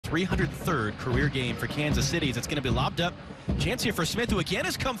303rd career game for Kansas City. It's going to be lobbed up. Chance here for Smith, who again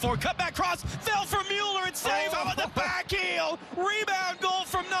has come forward. Cut back cross. Fell for Mueller and save. How about the back heel? Rebound goal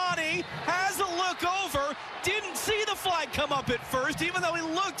from Nani. Has a look over. Didn't see the flag come up at first, even though he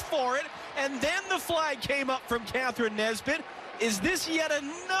looked for it. And then the flag came up from Catherine Nesbitt. Is this yet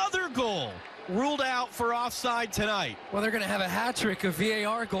another goal ruled out for offside tonight? Well, they're going to have a hat trick of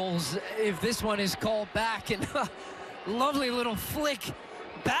VAR goals if this one is called back. And lovely little flick.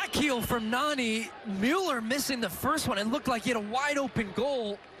 Back heel from Nani. Mueller missing the first one. It looked like he had a wide open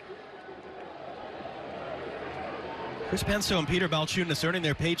goal. Chris Penso and Peter Balchunas earning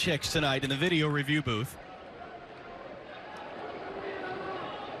their paychecks tonight in the video review booth.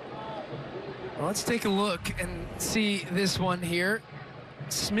 Well, let's take a look and see this one here.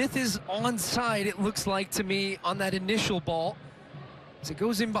 Smith is onside, it looks like to me, on that initial ball. As it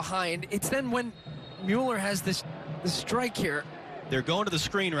goes in behind. It's then when Mueller has the strike here. They're going to the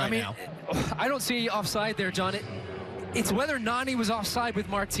screen right now. I don't see offside there, John. It's whether Nani was offside with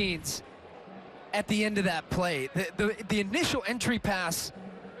Martins at the end of that play. The initial entry pass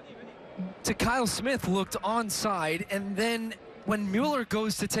to Kyle Smith looked onside, and then when Mueller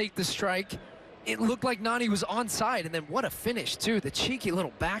goes to take the strike, it looked like Nani was onside, and then what a finish, too. The cheeky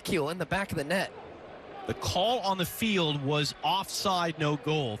little back heel in the back of the net. The call on the field was offside, no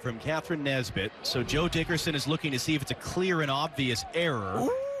goal from Catherine Nesbitt. So Joe Dickerson is looking to see if it's a clear and obvious error.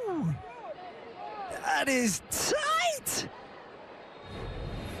 Ooh, that is tight.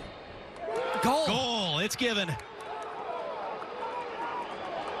 Goal. Goal, it's given.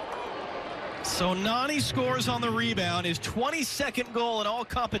 So Nani scores on the rebound, his 22nd goal in all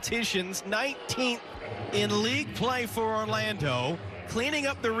competitions, 19th in league play for Orlando, cleaning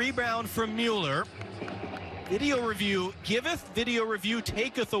up the rebound from Mueller. Video review giveth, video review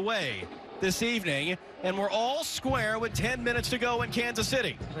taketh away this evening, and we're all square with 10 minutes to go in Kansas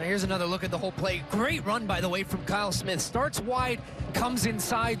City. Now here's another look at the whole play. Great run, by the way, from Kyle Smith. Starts wide, comes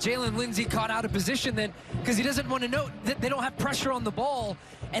inside. Jalen Lindsay caught out of position then because he doesn't want to know that they don't have pressure on the ball.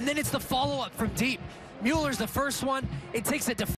 And then it's the follow-up from deep. Mueller's the first one. It takes it to